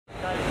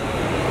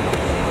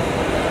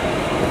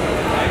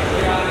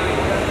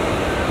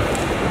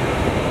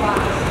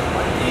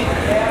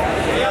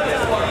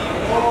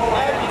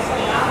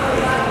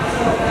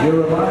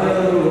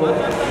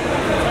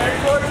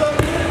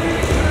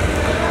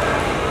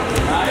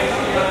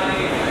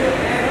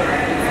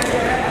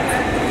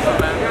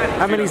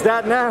many's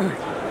that now?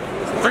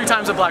 3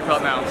 times a black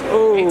belt now.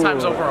 Ooh. 8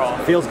 times overall.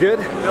 Feels good?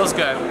 Feels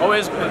good.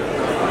 Always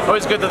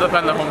good to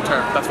defend the home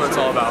turf. That's what it's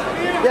all about.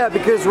 Yeah,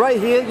 because right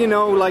here, you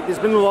know, like there's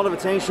been a lot of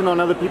attention on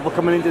other people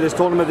coming into this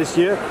tournament this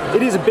year.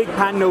 It is a big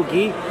pan no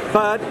gi,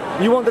 but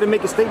you wanted to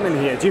make a statement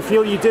here. Do you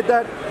feel you did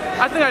that?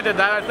 I think I did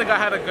that. I think I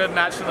had a good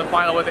match in the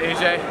final with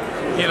AJ.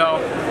 You know,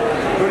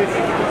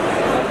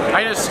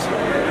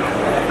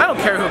 I don't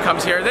care who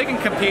comes here. They can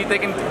compete. They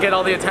can get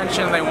all the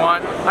attention they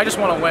want. I just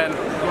want to win.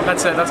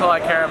 That's it. That's all I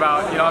care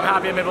about. You know, I'm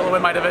happy I'm able to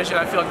win my division.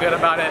 I feel good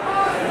about it.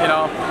 You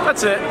know,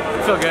 that's it.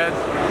 I feel good.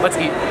 Let's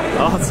eat.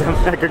 Awesome.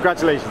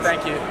 Congratulations.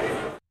 Thank you.